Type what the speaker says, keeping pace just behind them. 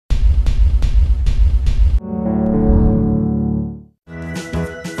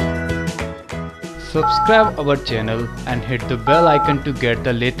Subscribe our channel and hit the bell icon to get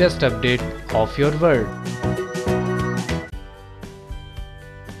the latest update of your world.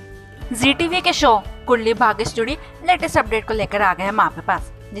 Ji TV के show Kundali Bhagya से जुड़ी latest update को लेकर आ गए हैं माँ के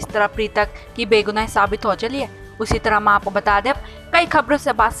पास। जिस तरह प्रीता की बेगुनाही साबित हो चली है, उसी तरह माँ को बता दे अब कई खबरों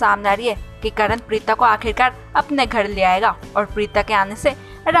से बात सामने आ रही है कि करण प्रीता को आखिरकार अपने घर ले आएगा और प्रीता के आने से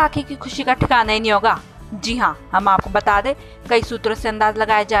राखी की खुशी का ठिकाना ही नहीं होगा। जी हाँ, हम आपको बता दें, कई सूत्रों से अंदाज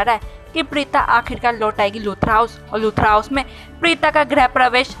लगाया जा रहा है कि प्रीता आखिरकार लौट आएगी लूथरा हाउस और लूथरा हाउस में प्रीता का गृह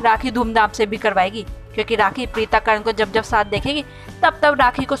प्रवेश राखी धूमधाम से भी करवाएगी, क्योंकि राखी प्रीता करण को जब जब साथ देखेगी तब तब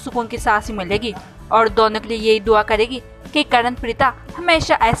राखी को सुकून की सांस ही मिलेगी और दोनों के लिए यही दुआ करेगी कि करण प्रीता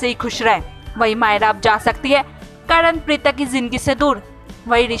हमेशा ऐसे ही खुश रहे। वही मायरा अब जा सकती है करण प्रीता की जिंदगी से दूर।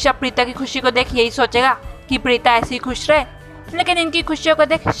 वही ऋषभ प्रीता की खुशी को देख यही सोचेगा कि प्रीता ऐसे ही खुश रहे, लेकिन इनकी खुशियों को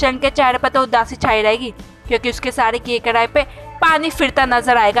देख शरण के चेहरे पर तो उदासी छाई रहेगी, क्योंकि उसके सारे किए कराए पे पानी फिरता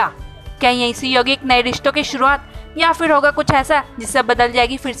नजर आएगा। क्या यहीं से होगी एक नए रिश्तों की शुरुआत, या फिर होगा कुछ ऐसा जिससे बदल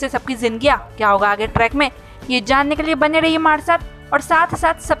जाएगी फिर से सबकी जिंदगियां? क्या होगा आगे ट्रैक में, ये जानने के लिए बने रहिए हमारे साथ और साथ ही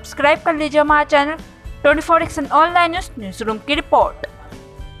साथ सब्सक्राइब कर लीजिए हमारा channel 24x online news room की report.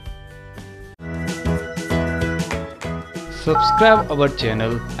 Subscribe our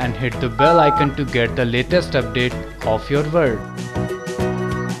channel and hit the bell icon to get the latest update of your world.